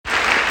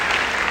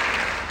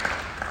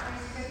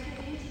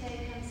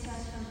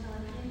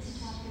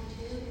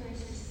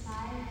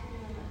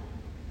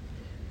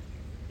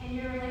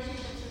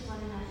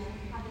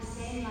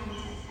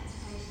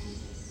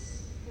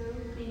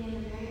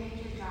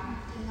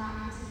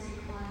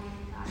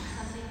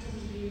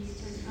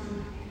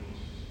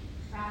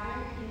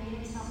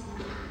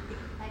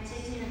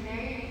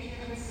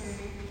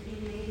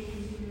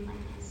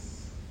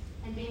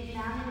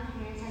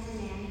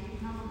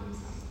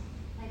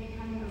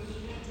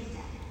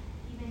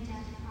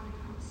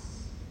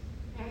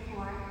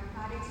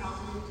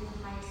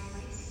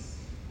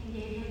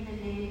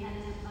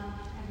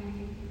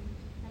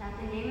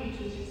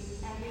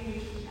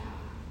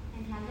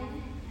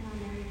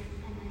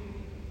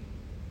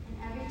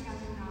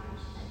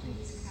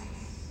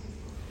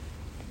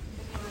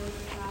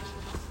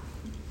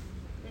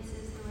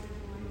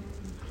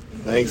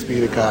Thanks be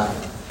to God.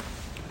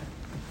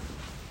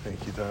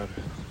 Thank you, daughter.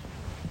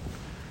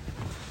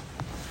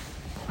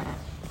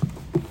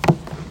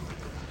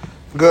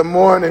 Good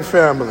morning,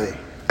 family.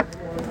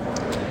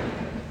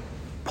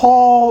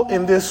 Paul,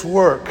 in this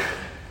work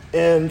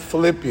in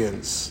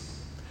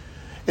Philippians,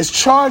 is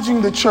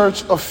charging the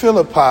church of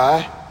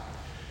Philippi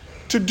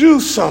to do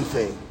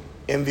something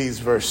in these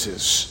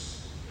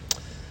verses.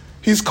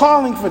 He's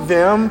calling for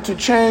them to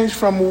change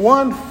from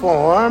one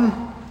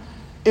form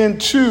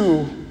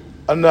into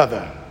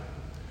another.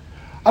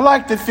 I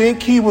like to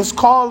think he was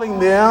calling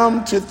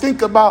them to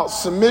think about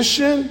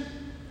submission,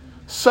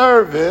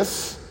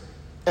 service,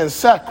 and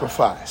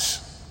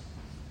sacrifice.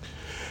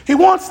 He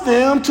wants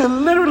them to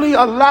literally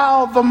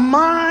allow the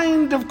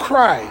mind of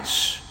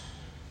Christ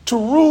to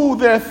rule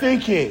their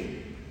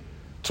thinking,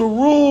 to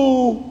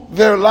rule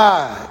their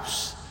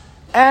lives,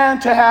 and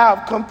to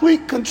have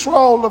complete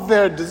control of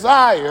their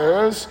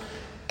desires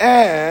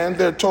and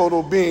their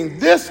total being.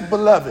 This,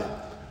 beloved,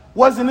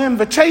 was an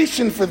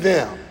invitation for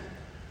them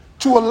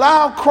to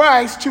allow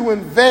Christ to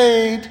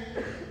invade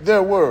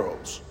their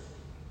worlds.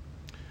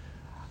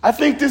 I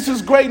think this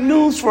is great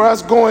news for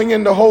us going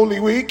into Holy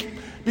Week,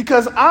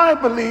 because I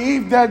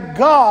believe that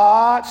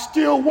God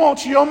still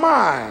wants your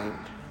mind.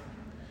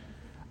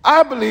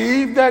 I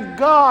believe that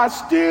God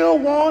still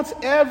wants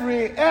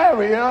every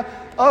area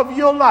of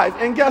your life.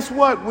 And guess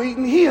what,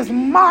 Wheaton? He is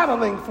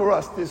modeling for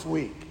us this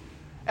week.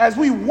 As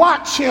we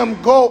watch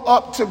him go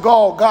up to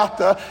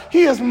Golgotha,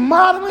 he is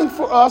modeling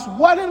for us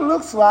what it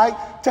looks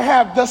like to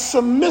have the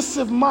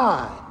submissive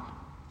mind,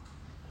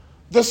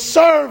 the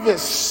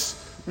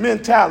service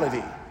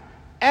mentality,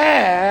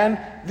 and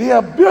the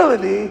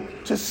ability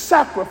to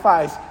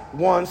sacrifice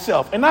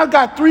oneself. And I've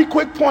got 3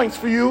 quick points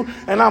for you,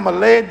 and I'm going to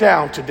lay it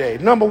down today.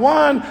 Number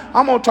 1,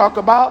 I'm going to talk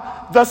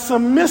about the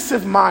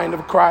submissive mind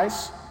of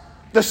Christ,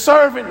 the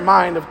servant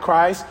mind of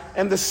Christ,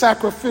 and the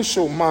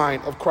sacrificial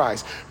mind of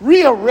Christ.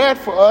 Rhea read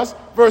for us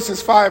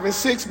verses 5 and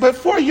 6, but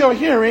for your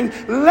hearing,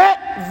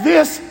 let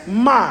this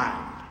mind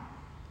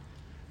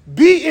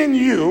be in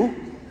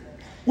you,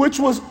 which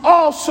was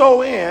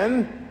also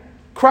in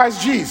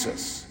Christ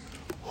Jesus,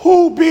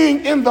 who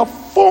being in the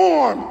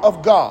form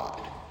of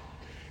God,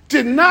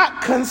 did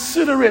not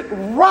consider it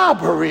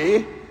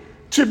robbery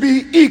to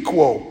be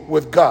equal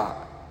with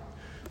God.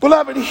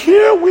 Beloved,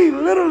 here we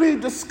literally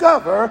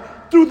discover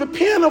through the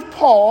pen of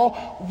Paul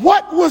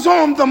what was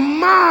on the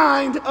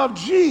mind of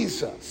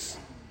Jesus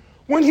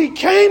when he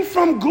came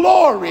from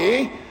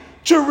glory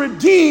to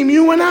redeem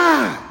you and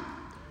I.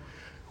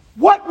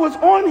 What was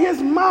on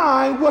his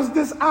mind was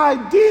this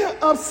idea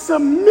of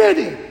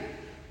submitting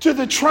to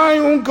the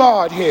triune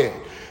Godhead.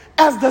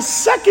 As the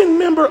second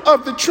member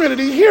of the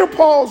Trinity, hear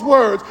Paul's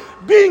words,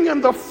 being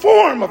in the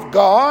form of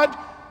God,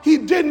 he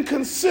didn't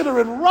consider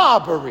it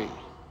robbery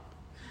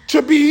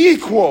to be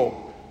equal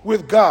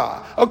with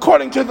God.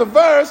 According to the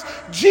verse,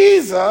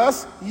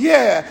 Jesus,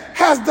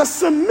 has the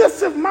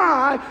submissive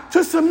mind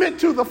to submit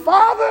to the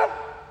Father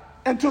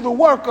and to the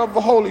work of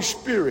the Holy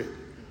Spirit.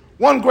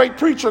 One great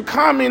preacher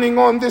commenting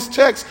on this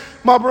text,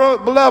 my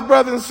beloved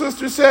brothers and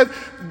sisters, said,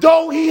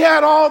 though he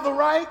had all the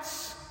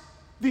rights,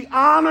 the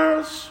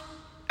honors,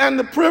 and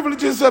the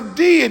privileges of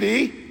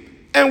deity,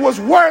 and was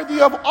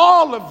worthy of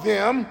all of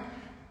them,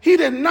 he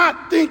did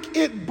not think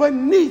it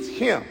beneath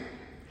him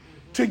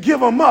to give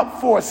them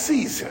up for a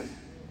season.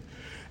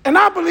 And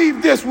I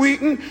believe this,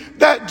 Wheaton,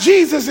 that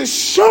Jesus is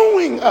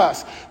showing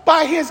us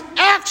by his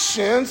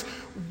actions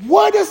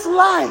what it's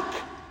like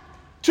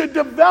to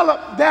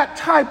develop that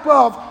type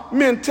of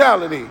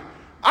mentality.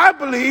 I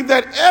believe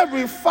that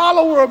every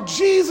follower of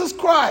Jesus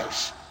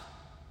Christ,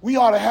 we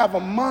ought to have a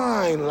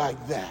mind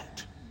like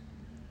that.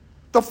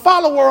 The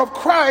follower of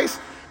Christ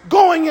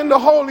going into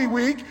Holy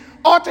Week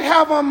ought to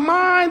have a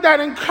mind that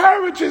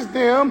encourages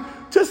them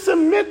to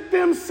submit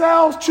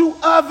themselves to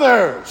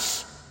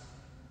others.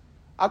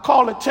 I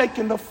call it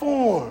taking the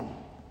form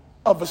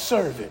of a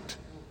servant.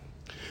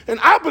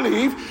 And I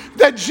believe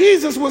that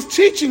Jesus was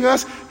teaching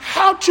us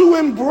how to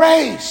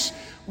embrace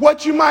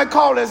what you might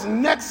call as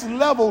next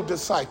level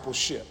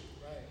discipleship.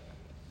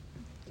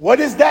 What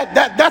is that?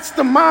 That's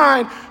the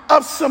mind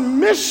of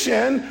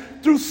submission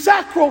through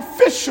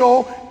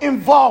sacrificial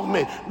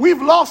involvement.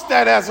 We've lost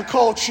that as a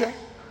culture.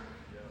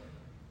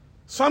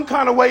 Some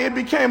kind of way it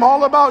became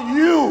all about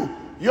you,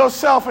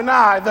 yourself, and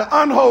I, the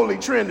unholy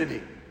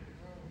Trinity.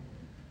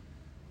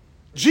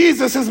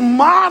 Jesus is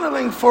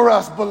modeling for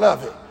us,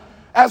 beloved,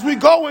 as we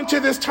go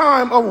into this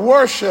time of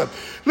worship.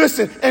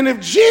 Listen, and if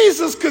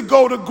Jesus could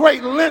go to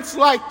great lengths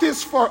like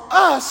this for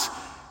us,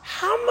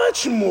 how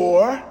much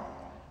more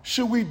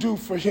should we do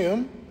for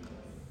him?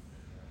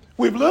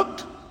 We've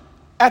looked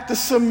at the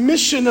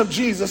submission of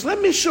Jesus.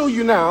 Let me show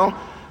you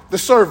now the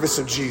service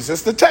of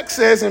Jesus. The text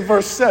says in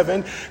verse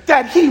 7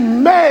 that he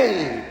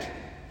made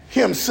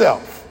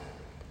himself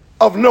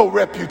of no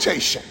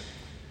reputation,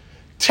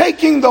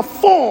 taking the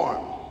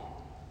form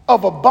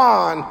of a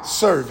bond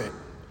servant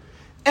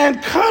and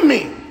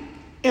coming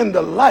in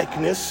the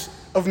likeness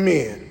of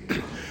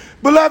men.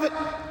 Beloved,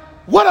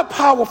 what a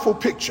powerful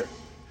picture.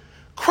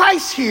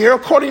 Christ here,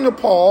 according to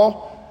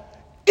Paul,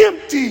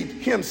 emptied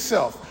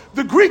himself.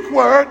 The Greek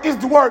word is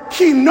the word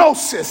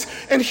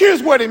kenosis, and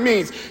here's what it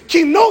means.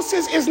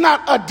 Kenosis is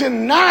not a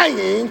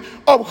denying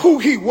of who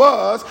he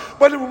was,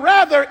 but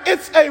rather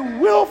it's a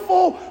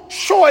willful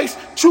choice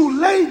to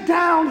lay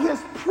down his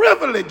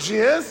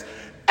privileges,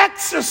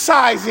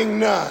 exercising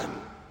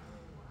none.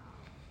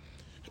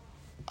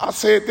 I'll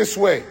say it this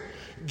way.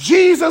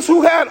 Jesus,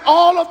 who had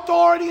all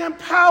authority and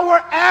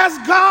power as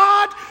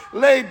God,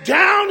 laid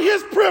down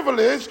his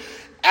privilege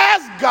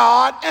as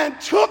God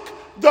and took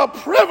the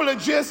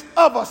privileges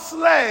of a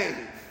slave.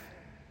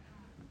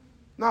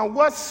 Now,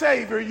 what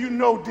Savior you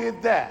know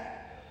did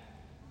that?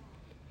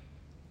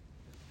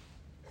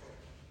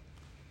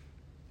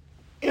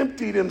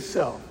 Emptied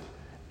himself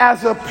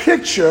as a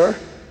picture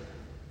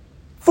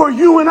for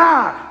you and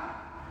I,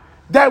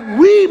 that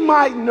we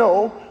might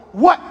know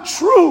what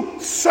true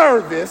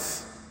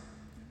service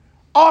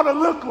ought to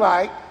look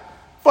like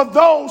for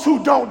those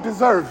who don't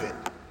deserve it.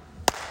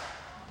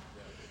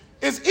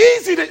 It's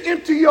easy to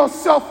empty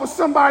yourself for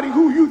somebody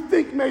who you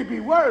think may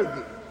be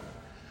worthy.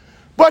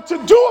 But to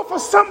do it for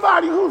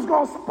somebody who's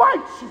going to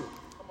spite you,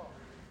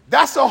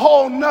 that's a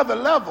whole nother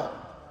level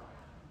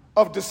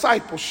of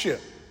discipleship.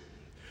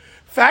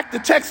 In fact, the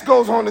text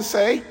goes on to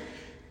say,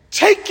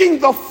 taking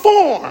the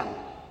form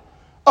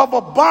of a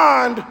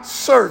bond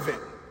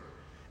servant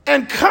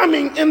and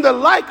coming in the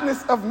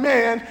likeness of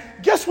man,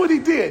 guess what he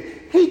did?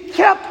 He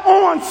kept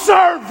on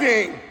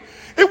serving.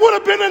 It would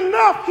have been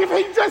enough if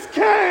he just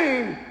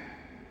came.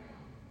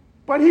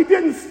 But he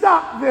didn't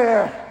stop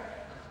there.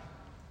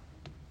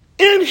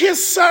 In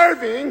his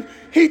serving,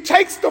 he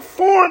takes the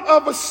form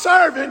of a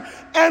servant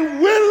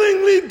and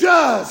willingly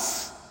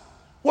does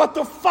what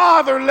the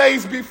Father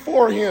lays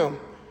before him.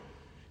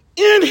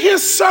 In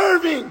his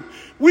serving,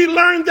 we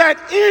learn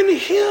that in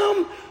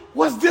him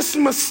was this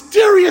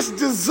mysterious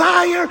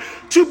desire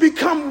to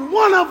become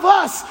one of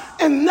us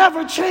and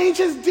never change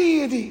his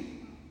deity.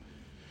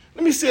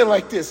 Let me say it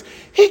like this.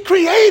 He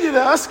created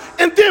us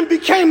and then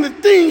became the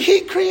thing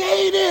he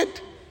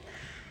created.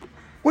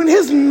 When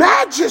his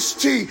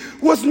majesty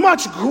was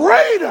much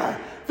greater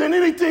than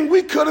anything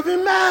we could have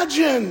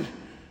imagined.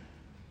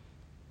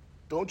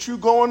 Don't you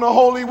go into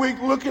Holy Week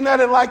looking at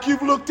it like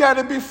you've looked at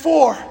it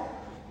before.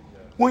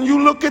 When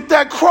you look at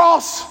that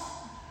cross,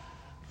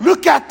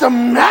 look at the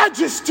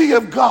majesty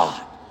of God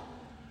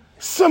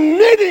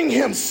submitting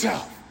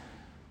himself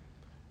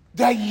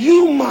that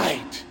you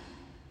might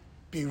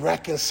be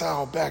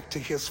reconciled back to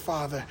his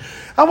Father.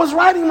 I was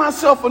writing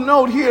myself a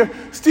note here,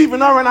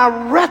 Stephen R., and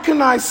I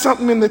recognized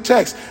something in the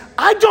text.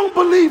 I don't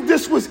believe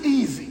this was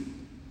easy.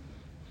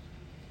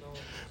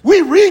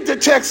 We read the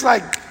text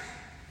like,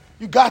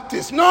 you got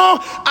this. No,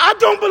 I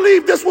don't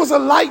believe this was a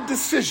light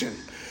decision.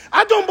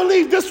 I don't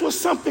believe this was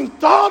something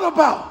thought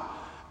about.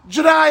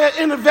 Jediah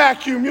in a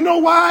vacuum. You know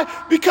why?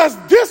 Because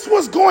this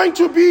was going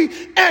to be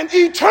an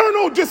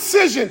eternal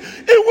decision.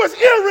 It was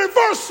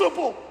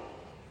irreversible.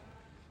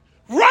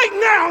 Right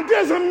now,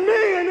 there's a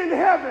man in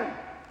heaven,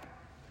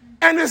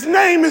 and his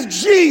name is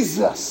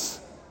Jesus.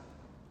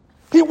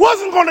 He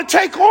wasn't going to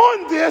take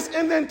on this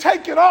and then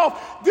take it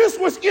off. This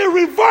was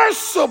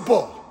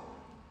irreversible.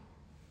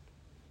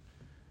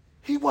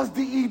 He was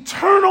the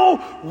eternal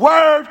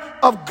Word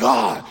of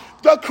God,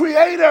 the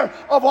creator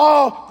of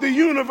all the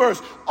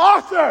universe,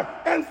 author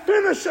and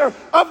finisher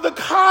of the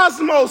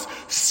cosmos,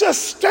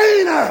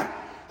 sustainer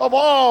of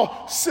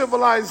all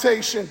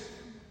civilization.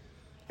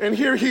 And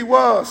here he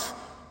was,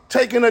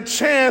 taking a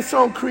chance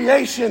on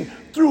creation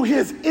through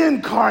his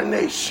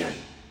incarnation.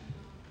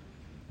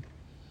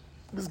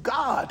 It was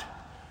God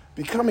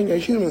becoming a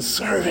human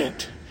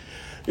servant.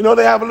 You know,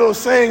 they have a little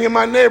saying in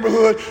my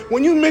neighborhood,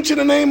 when you mention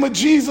the name of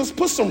Jesus,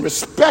 put some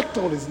respect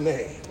on his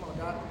name.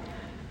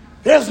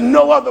 There's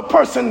no other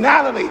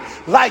personality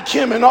like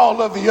him in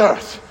all of the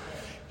earth.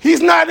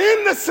 He's not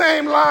in the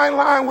same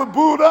line with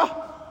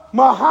Buddha,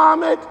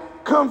 Muhammad,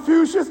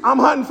 Confucius. I'm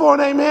hunting for an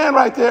amen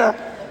right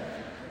there.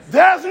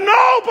 There's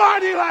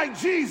nobody like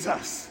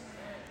Jesus.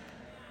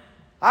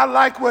 I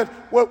like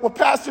what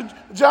Pastor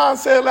John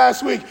said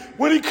last week.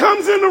 When he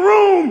comes in the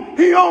room,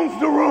 he owns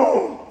the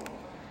room.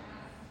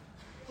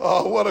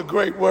 Oh, what a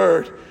great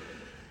word.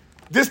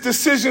 This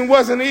decision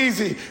wasn't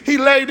easy. He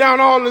laid down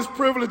all his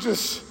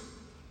privileges,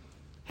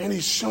 and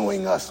he's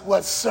showing us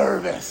what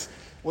service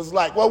was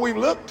like. Well, we've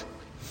looked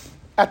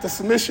at the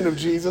submission of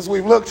Jesus.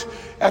 We've looked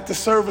at the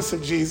service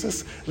of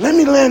Jesus. Let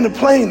me land the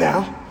plane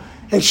now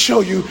and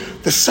show you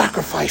the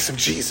sacrifice of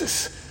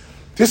Jesus.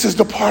 This is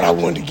the part I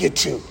wanted to get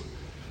to.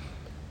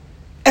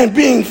 And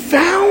being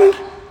found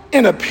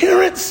in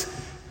appearance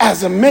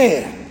as a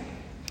man,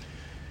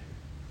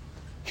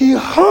 he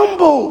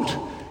humbled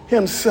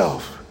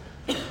himself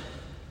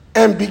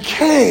and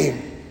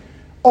became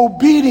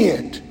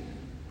obedient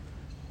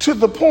to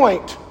the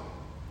point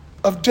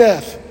of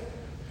death,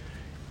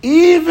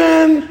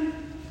 even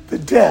the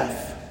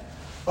death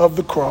of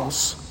the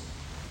cross.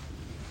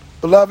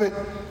 Beloved,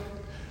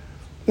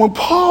 when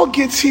Paul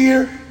gets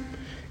here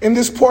in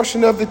this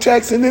portion of the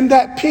text and in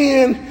that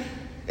pen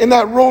in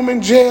that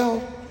Roman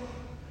jail,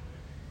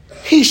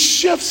 he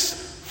shifts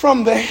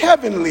from the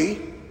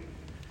heavenly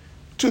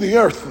to the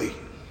earthly.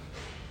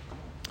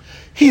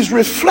 He's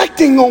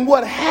reflecting on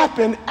what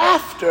happened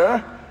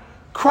after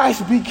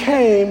Christ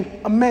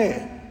became a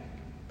man.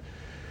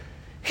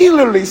 He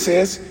literally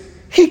says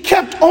he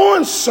kept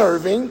on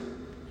serving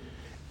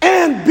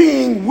and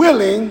being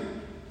willing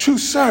to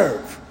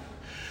serve.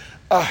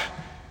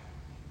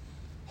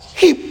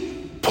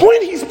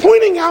 He's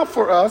pointing out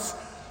for us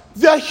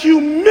the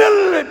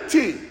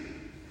humility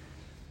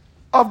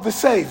of the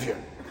Savior.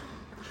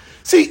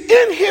 See,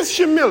 in his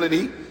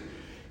humility,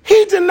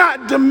 he did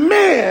not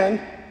demand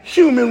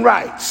human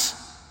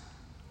rights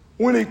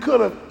when he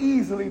could have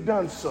easily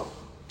done so.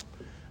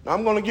 Now,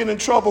 I'm going to get in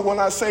trouble when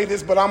I say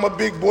this, but I'm a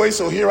big boy,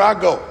 so here I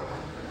go.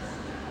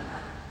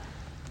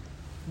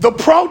 The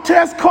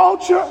protest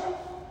culture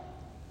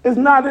is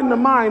not in the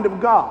mind of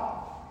God.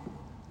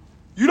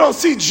 You don't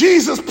see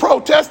Jesus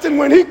protesting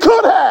when he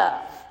could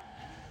have.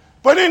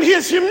 But in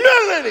his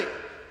humility,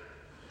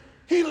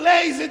 he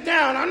lays it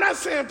down. I'm not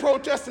saying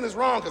protesting is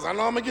wrong, because I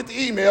know I'm going to get the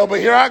email, but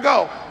here I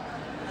go.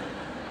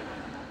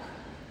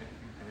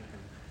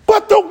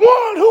 But the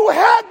one who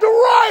had the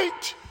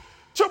right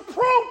to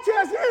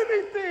protest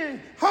anything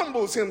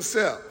humbles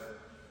himself.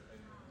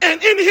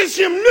 And in his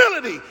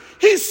humility,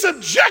 he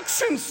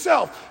subjects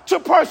himself to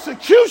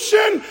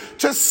persecution,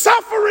 to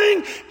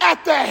suffering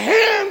at the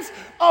hands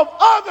of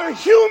other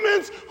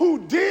humans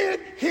who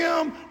did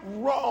him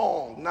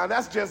wrong. Now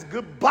that's just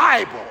good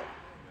Bible.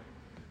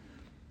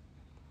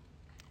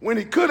 When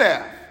he could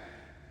have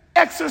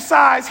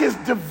exercised his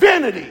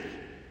divinity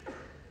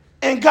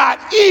and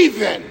got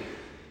even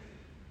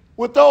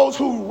with those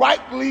who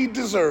rightly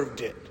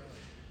deserved it.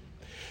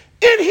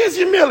 In his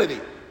humility,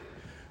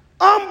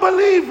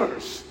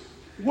 unbelievers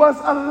was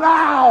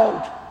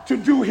allowed to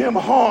do him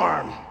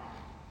harm.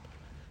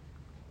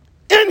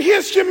 In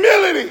his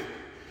humility,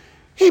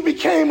 he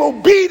became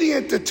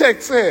obedient, the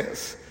text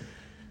says,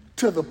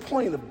 to the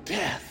point of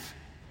death,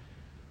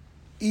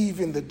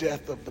 even the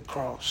death of the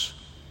cross.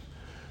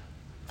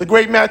 The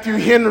great Matthew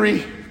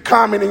Henry,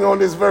 commenting on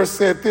this verse,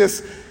 said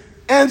this: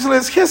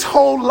 Angelus, his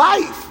whole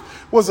life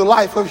was a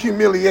life of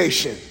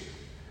humiliation,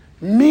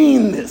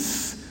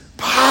 meanness,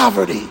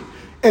 poverty,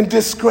 and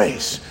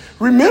disgrace.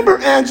 Remember,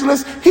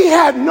 Angelus, he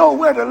had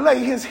nowhere to lay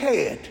his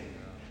head.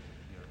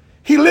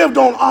 He lived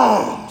on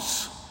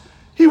alms.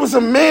 He was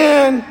a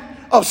man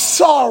of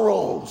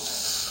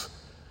sorrows,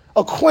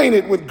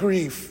 acquainted with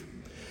grief.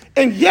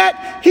 And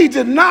yet he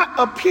did not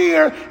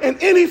appear in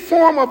any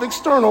form of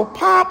external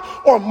pomp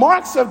or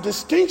marks of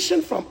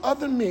distinction from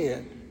other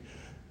men.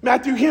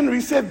 Matthew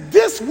Henry said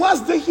this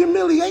was the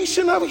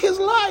humiliation of his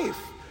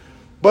life.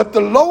 But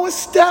the lowest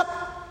step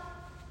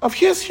of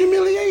his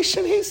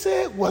humiliation, he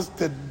said, was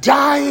the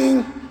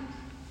dying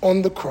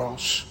on the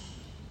cross.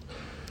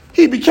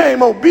 He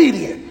became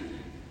obedient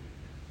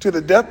to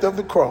the death of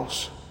the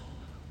cross.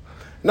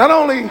 Not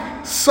only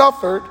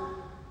suffered,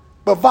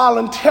 but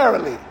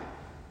voluntarily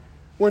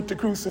went to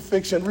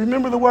crucifixion.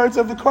 Remember the words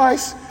of the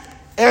Christ?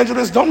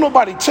 Angelus, don't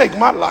nobody take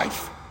my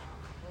life,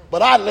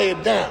 but I lay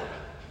it down.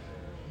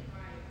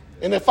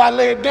 And if I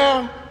lay it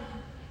down,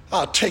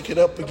 I'll take it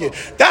up again.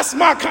 That's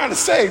my kind of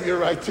Savior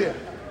right there.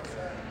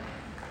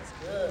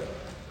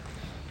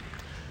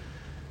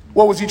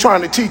 What was he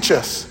trying to teach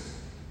us?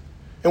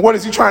 And what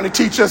is he trying to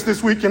teach us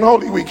this week in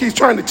Holy Week? He's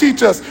trying to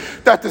teach us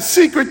that the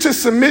secret to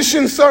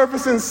submission,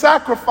 service, and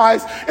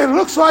sacrifice, it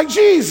looks like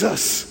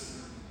Jesus.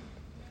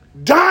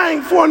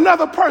 Dying for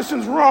another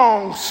person's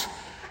wrongs.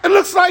 It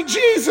looks like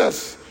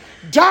Jesus.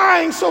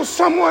 Dying so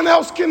someone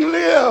else can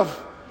live.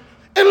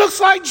 It looks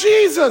like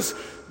Jesus.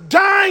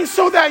 Dying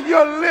so that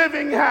your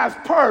living has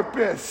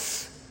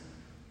purpose.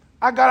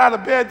 I got out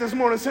of bed this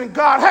morning saying,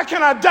 God, how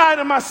can I die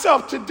to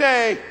myself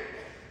today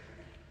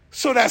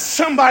so that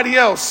somebody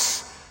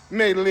else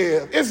may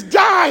live? It's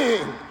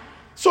dying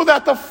so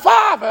that the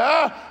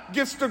Father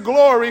gets the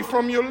glory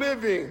from your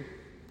living.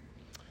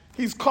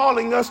 He's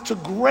calling us to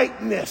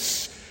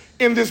greatness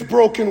in this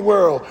broken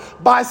world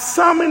by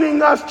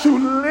summoning us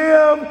to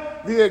live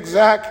the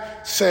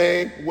exact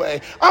same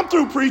way. I'm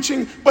through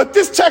preaching, but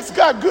this text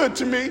got good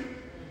to me.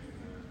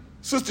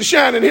 Sister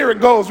Shannon, here it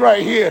goes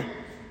right here.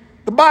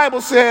 The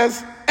Bible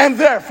says, and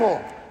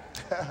therefore.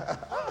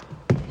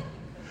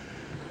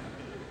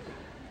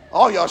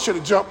 All y'all should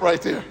have jumped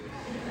right there.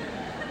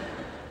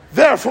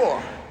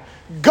 Therefore,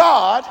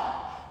 God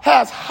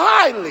has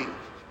highly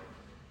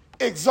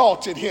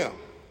exalted him.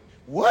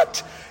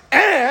 What?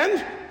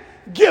 And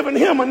given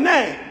him a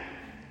name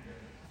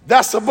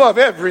that's above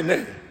every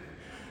name.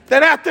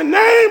 That at the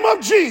name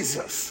of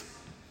Jesus,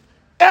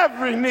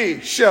 every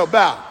knee shall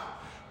bow.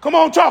 Come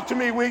on, talk to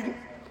me, Wheaton.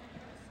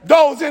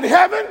 Those in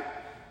heaven,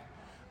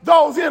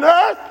 those in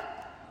earth,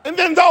 and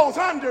then those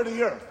under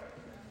the earth.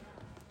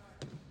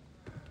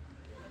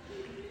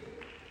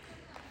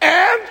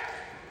 And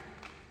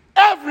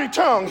every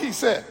tongue, he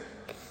said,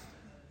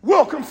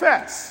 will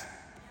confess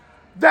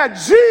that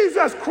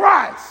Jesus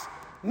Christ,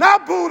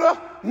 not Buddha,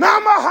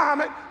 not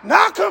Muhammad,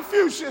 not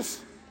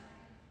Confucius,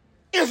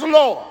 is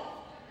Lord,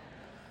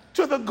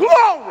 to the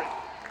glory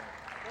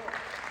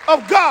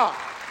of God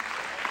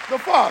the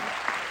Father.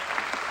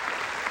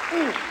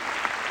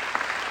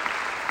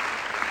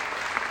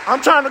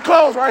 I'm trying to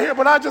close right here,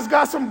 but I just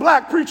got some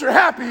black preacher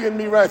happy in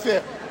me right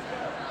there.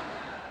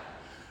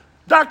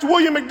 Dr.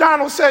 William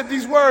McDonald said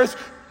these words.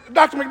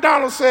 Dr.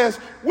 McDonald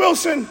says,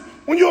 Wilson,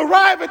 when you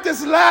arrive at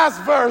this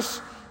last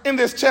verse in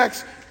this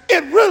text,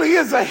 it really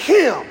is a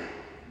hymn.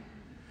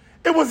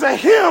 It was a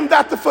hymn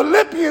that the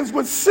Philippians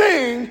would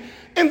sing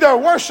in their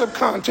worship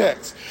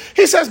context.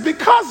 He says,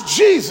 because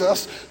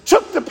Jesus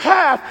took the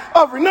path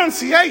of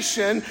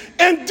renunciation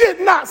and did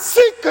not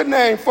seek a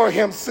name for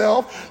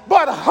himself,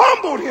 but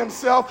humbled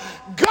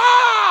himself,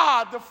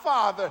 God the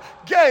Father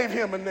gave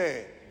him a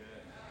name.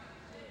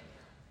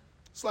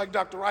 It's like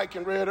Dr. Wright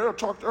read or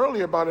talked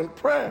earlier about in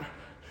prayer.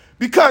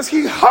 Because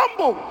he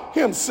humbled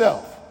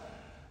himself,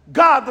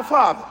 God the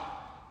Father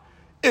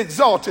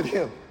exalted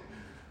him.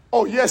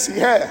 Oh, yes, he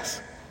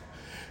has.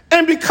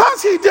 And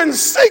because he didn't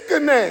seek a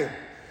name,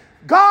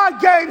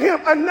 God gave him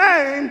a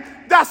name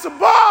that's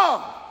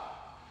above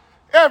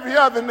every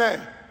other name.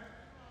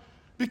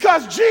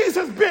 Because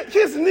Jesus bent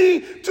his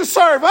knee to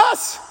serve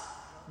us,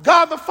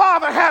 God the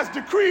Father has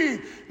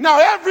decreed, now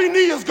every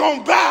knee is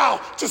going to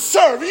bow to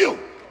serve you.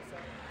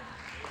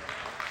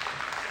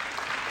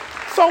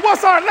 So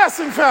what's our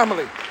lesson,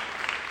 family?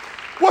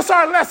 What's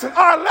our lesson?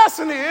 Our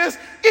lesson is,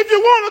 if you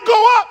want to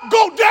go up,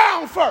 go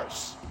down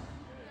first.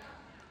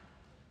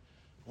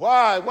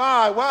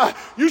 Why?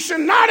 You should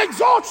not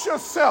exalt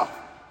yourself,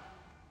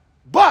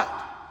 but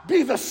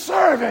be the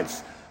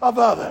servants of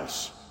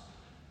others.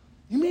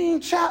 You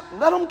mean, chap,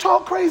 let them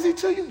talk crazy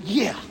to you?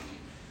 Yeah.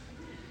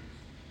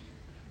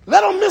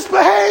 Let them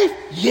misbehave?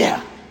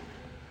 Yeah.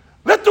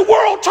 Let the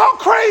world talk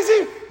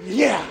crazy?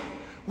 Yeah.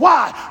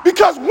 Why?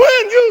 Because when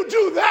you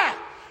do that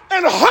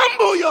and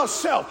humble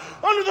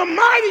yourself under the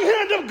mighty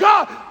hand of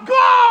God,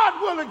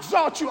 God will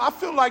exalt you. I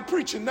feel like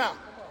preaching now.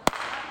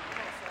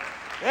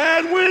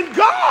 And when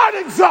God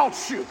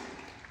exalts you,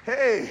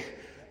 hey,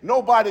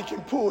 nobody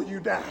can pull you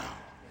down.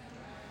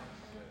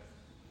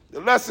 The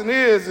lesson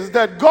is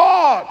that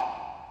God,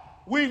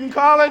 Wheaton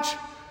College,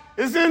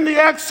 is in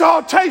the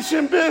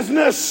exaltation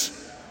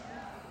business.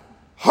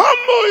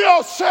 Humble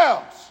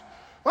yourselves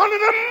under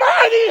the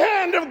mighty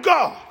hand of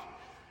God,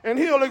 and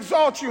he'll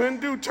exalt you in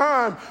due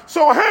time.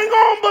 So hang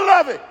on,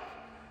 beloved.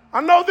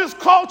 I know this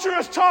culture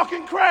is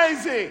talking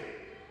crazy.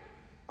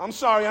 I'm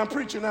sorry, I'm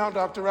preaching now,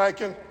 Dr.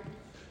 Ryken.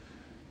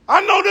 I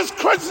know this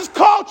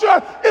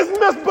culture is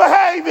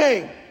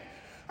misbehaving.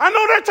 I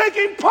know they're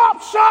taking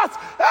pop shots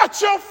at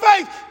your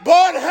face,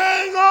 but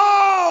hang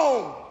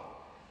on.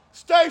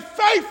 Stay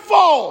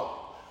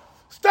faithful.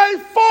 Stay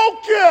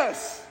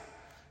focused.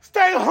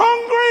 Stay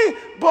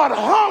hungry, but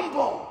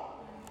humble.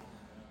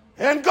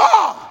 And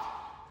God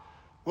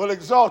will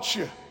exalt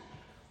you.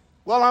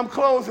 Well, I'm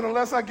closing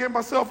unless I get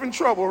myself in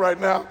trouble right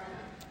now.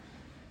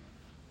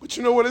 But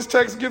you know where this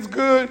text gets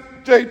good,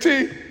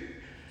 JT?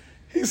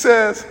 He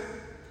says,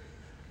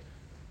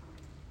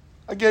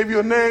 I gave you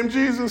a name,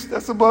 Jesus,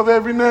 that's above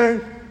every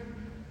name.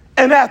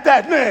 And at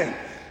that name,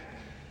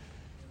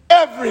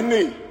 every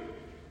knee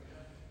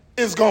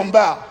is going to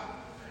bow.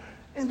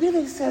 And then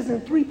he says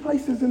in 3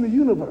 places in the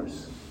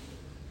universe,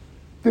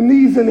 the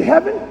knees in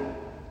heaven,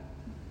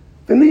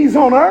 the knees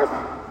on earth,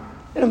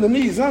 and the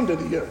knees under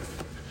the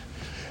earth.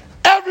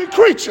 Every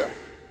creature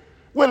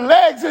with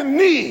legs and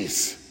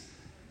knees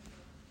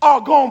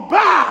are going to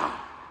bow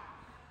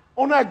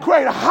on that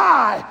great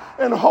high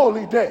and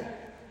holy day.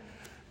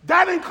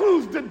 That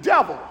includes the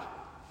devil.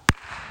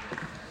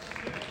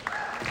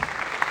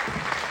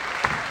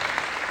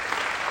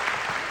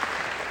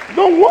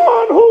 The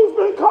one who's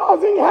been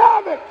causing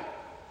havoc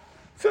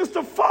since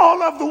the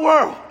fall of the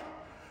world.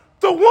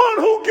 The one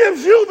who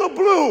gives you the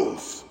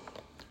blues.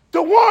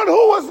 The one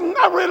who was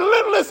not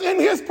relentless in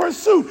his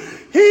pursuit.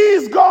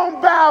 He's going to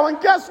bow. And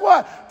guess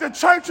what? The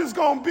church is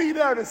going to be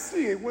there to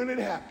see it when it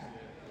happens.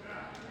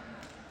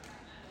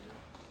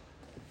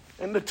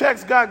 And the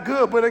text got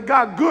good, but it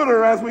got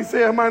gooder, as we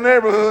say in my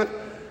neighborhood.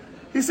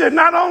 He said,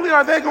 not only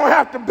are they going to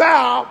have to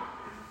bow,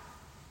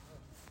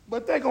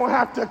 but they're going to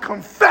have to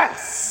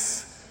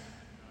confess.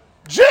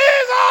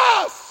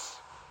 Jesus,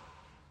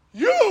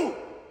 you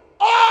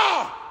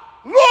are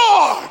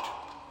Lord.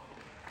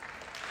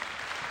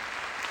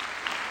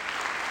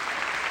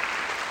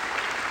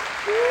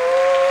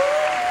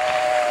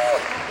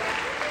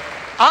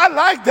 I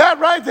like that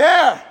right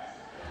there.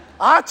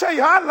 I tell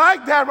you, I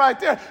like that right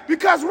there.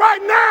 Because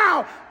right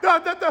now,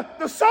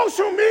 the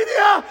social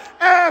media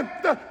and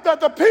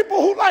the people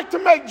who like to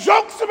make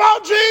jokes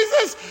about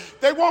Jesus,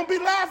 they won't be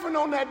laughing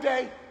on that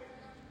day.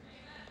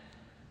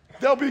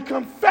 They'll be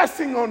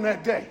confessing on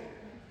that day.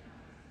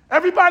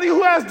 Everybody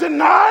who has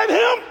denied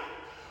him,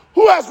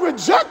 who has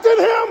rejected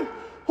him,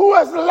 who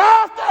has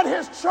laughed at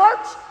his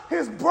church,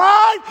 his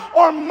bride,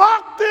 or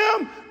mocked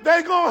them,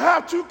 they're going to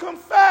have to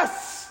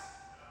confess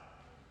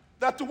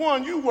that the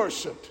one you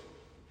worshiped,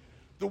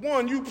 the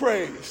one you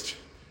praised,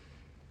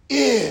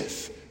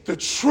 is the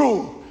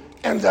true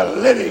and the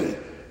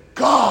living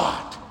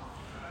God.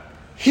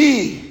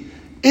 He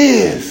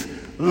is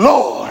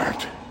Lord.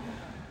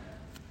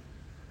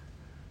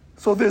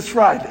 So this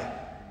Friday,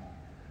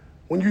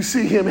 when you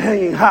see him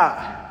hanging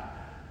high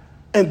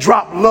and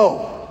drop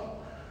low,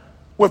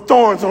 with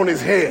thorns on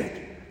his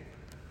head,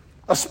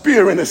 a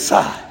spear in his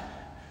side.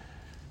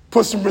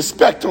 Put some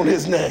respect on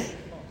his name.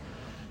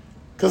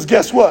 Because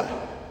guess what?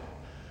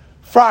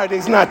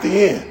 Friday's not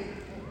the end.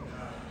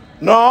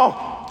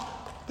 No,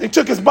 they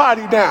took his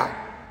body down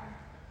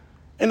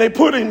and they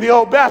put him, the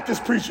old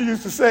Baptist preacher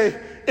used to say,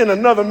 in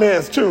another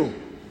man's tomb.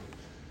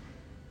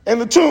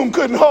 And the tomb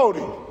couldn't hold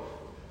him.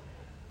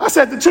 I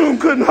said the tomb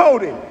couldn't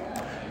hold him.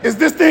 Is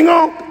this thing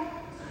on?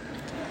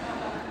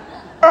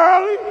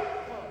 Early?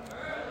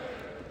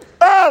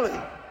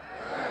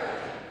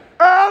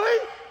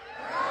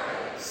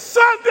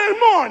 Sunday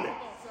morning,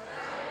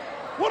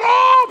 with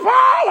all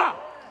power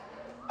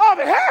of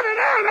heaven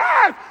and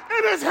earth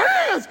in his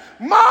hands,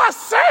 my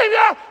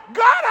Savior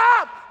got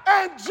up,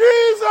 and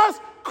Jesus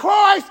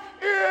Christ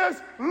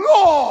is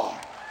Lord.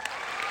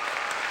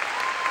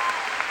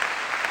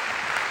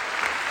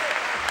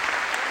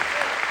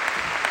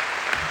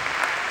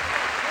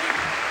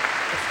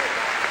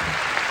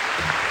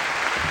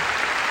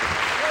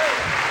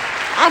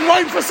 I'm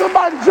waiting for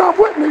somebody to jump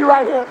with me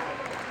right here.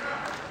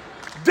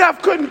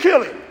 Death couldn't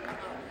kill him,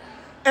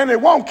 and it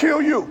won't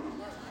kill you.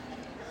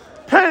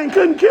 Pain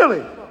couldn't kill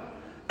him,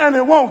 and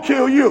it won't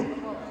kill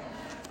you.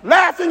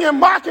 Laughing and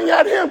mocking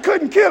at him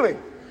couldn't kill him,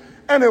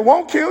 and it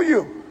won't kill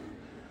you.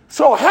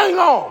 So hang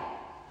on,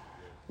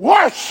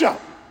 worship,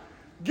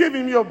 give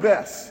him your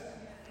best,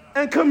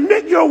 and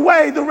commit your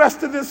way the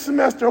rest of this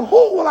semester.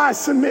 Who will I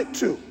submit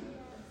to?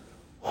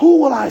 Who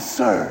will I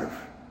serve?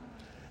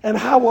 And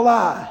how will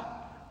I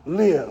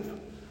live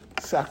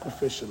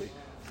sacrificially?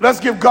 Let's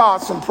give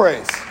God some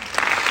praise.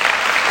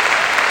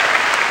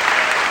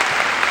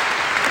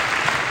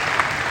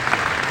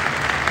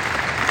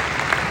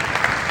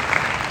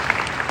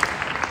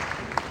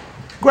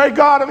 Great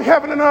God of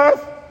heaven and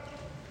earth,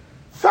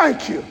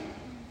 thank you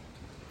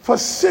for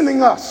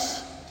sending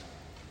us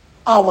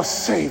our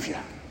Savior.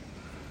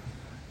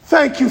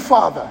 Thank you,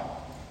 Father,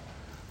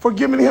 for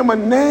giving him a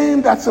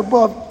name that's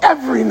above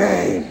every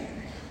name.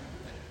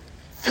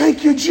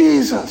 Thank you,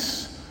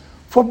 Jesus,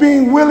 for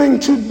being willing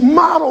to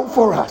model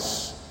for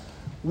us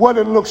what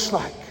it looks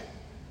like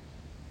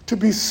to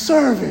be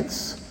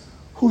servants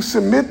who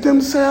submit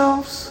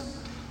themselves,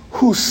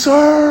 who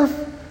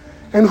serve,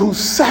 and who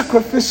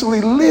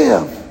sacrificially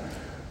live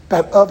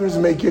that others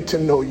may get to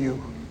know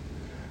you.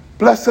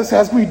 Bless us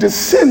as we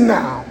descend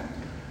now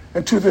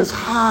into this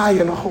high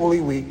and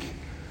holy week.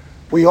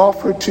 We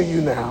offer it to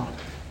you now.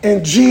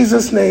 In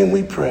Jesus' name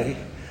we pray.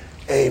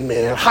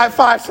 Amen. High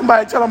five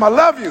somebody, tell them I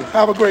love you.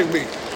 Have a great week.